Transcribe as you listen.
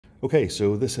Okay,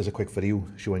 so this is a quick video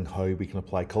showing how we can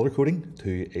apply color coding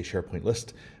to a SharePoint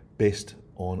list based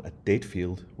on a date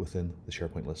field within the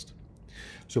SharePoint list.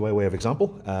 So by way of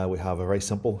example, we have a very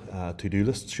simple to-do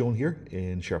list shown here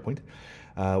in SharePoint.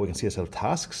 We can see a set of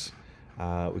tasks.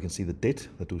 We can see the date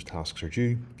that those tasks are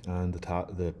due and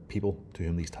the people to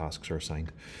whom these tasks are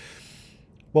assigned.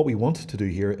 What we want to do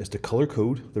here is to color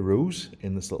code the rows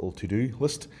in this little to-do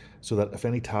list so that if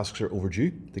any tasks are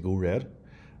overdue, they go red.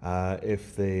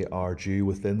 If they are due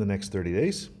within the next 30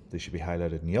 days, they should be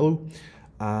highlighted in yellow.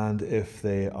 And if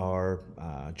they are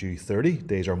due 30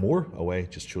 days or more away,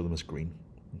 just show them as green.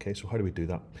 Okay, so how do we do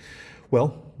that?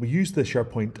 Well, we use the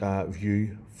SharePoint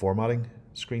View formatting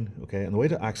screen. Okay, and the way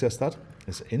to access that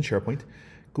is in SharePoint,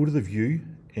 go to the view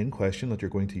in question that you're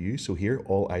going to use. So here,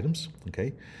 all items.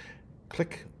 Okay,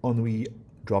 click on the wee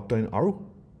drop-down arrow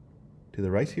to the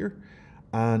right here,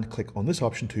 and click on this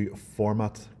option to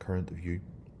format current view.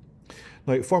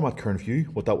 Now, format current view,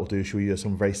 what that will do is show you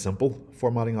some very simple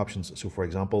formatting options. So for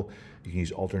example, you can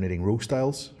use alternating row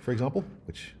styles, for example,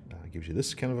 which gives you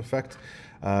this kind of effect.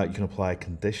 You can apply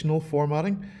conditional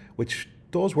formatting, which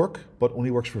does work, but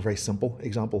only works for very simple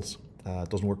examples. It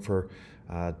doesn't work for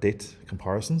date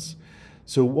comparisons.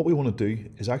 So what we want to do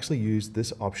is actually use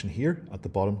this option here at the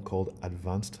bottom called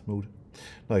advanced mode.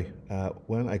 Now,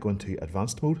 when I go into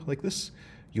advanced mode like this,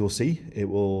 you'll see it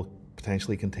will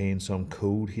potentially contain some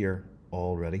code here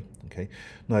already. Okay,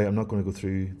 now I'm not going to go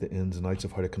through the ins and outs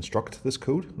of how to construct this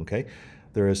code. Okay,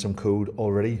 there is some code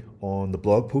already on the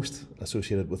blog post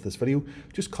associated with this video.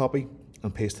 Just copy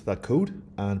and paste that code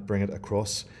and bring it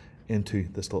across into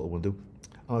this little window.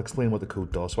 I'll explain what the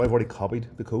code does. So I've already copied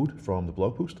the code from the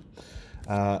blog post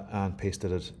and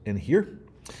pasted it in here.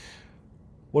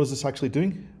 What is this actually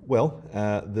doing? Well,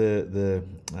 the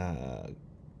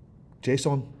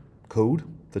JSON code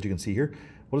that you can see here,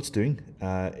 what it's doing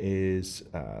is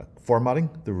formatting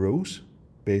the rows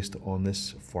based on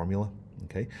this formula.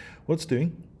 Okay, what it's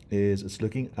doing is it's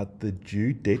looking at the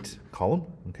due date column,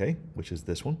 okay, which is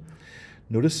this one.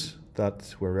 Notice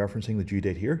that we're referencing the due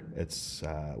date here. It's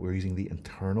we're using the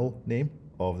internal name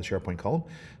of the SharePoint column,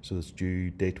 so it's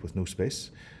due date with no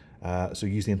space. So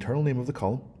use the internal name of the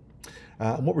column.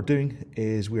 And what we're doing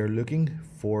is we are looking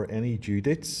for any due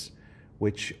dates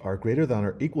which are greater than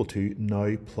or equal to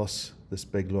now plus this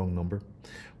big long number.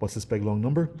 What's this big long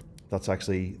number? That's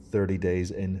actually 30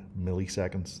 days in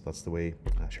milliseconds. That's the way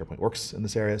SharePoint works in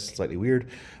this area. It's slightly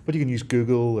weird, but you can use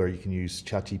Google or you can use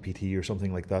ChatGPT or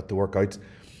something like that to work out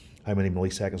how many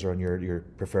milliseconds are on your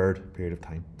preferred period of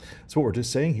time. So what we're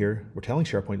just saying here, we're telling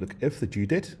SharePoint, look, if the due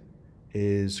date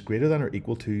is greater than or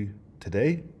equal to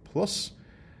today plus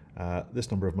this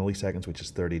number of milliseconds, which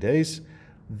is 30 days,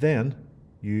 then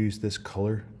use this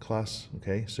color class.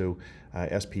 Okay, so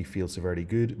SP field severity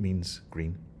good means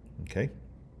green. Okay,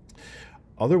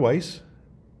 otherwise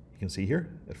you can see here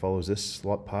it follows this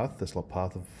slot path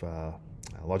of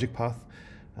logic path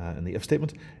in the if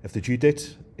statement. If the due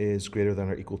date is greater than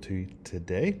or equal to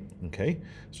today, okay,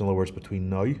 so in other words between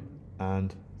now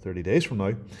and 30 days from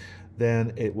now,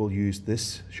 then it will use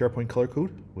this SharePoint color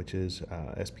code, which is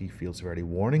SP field severity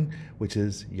warning, which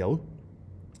is yellow.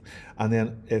 And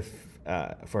then if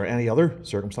for any other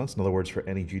circumstance, in other words, for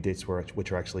any due dates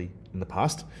which are actually in the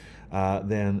past,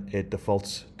 then it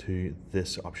defaults to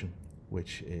this option,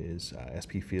 which is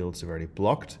SP field severity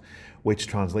blocked, which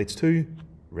translates to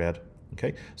red.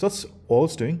 Okay, so that's all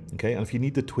it's doing. Okay, and if you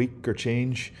need to tweak or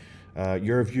change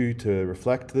your view to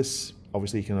reflect this,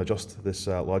 obviously you can adjust this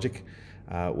logic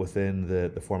within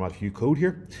the format view code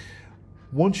here.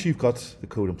 Once you've got the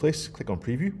code in place, click on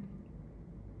preview.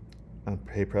 And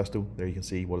hey presto, there you can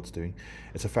see what it's doing.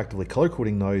 It's effectively color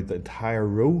coding now the entire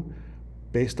row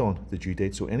based on the due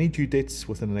date. So any due dates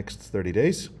within the next 30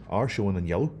 days are shown in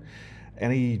yellow.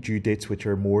 Any due dates which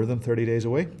are more than 30 days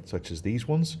away, such as these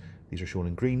ones, these are shown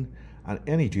in green. And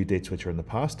any due dates which are in the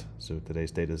past, so today's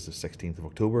date is the 16th of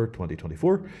October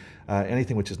 2024,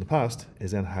 anything which is in the past is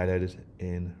then highlighted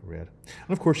in red. And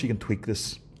of course you can tweak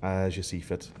this as you see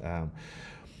fit.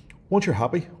 Once you're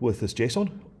happy with this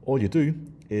JSON, all you do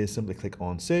is simply click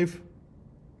on save,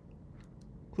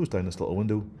 close down this little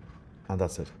window, and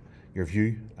that's it. Your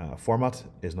view format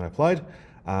is now applied,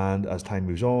 and as time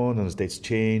moves on and as dates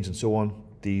change and so on,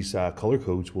 these color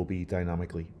codes will be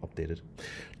dynamically updated.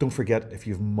 Don't forget, if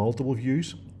you have multiple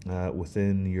views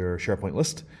within your SharePoint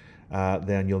list,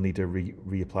 then you'll need to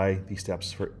reapply these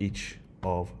steps for each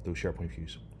of those SharePoint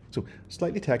views. So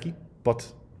slightly techy,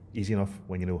 but easy enough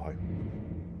when you know how.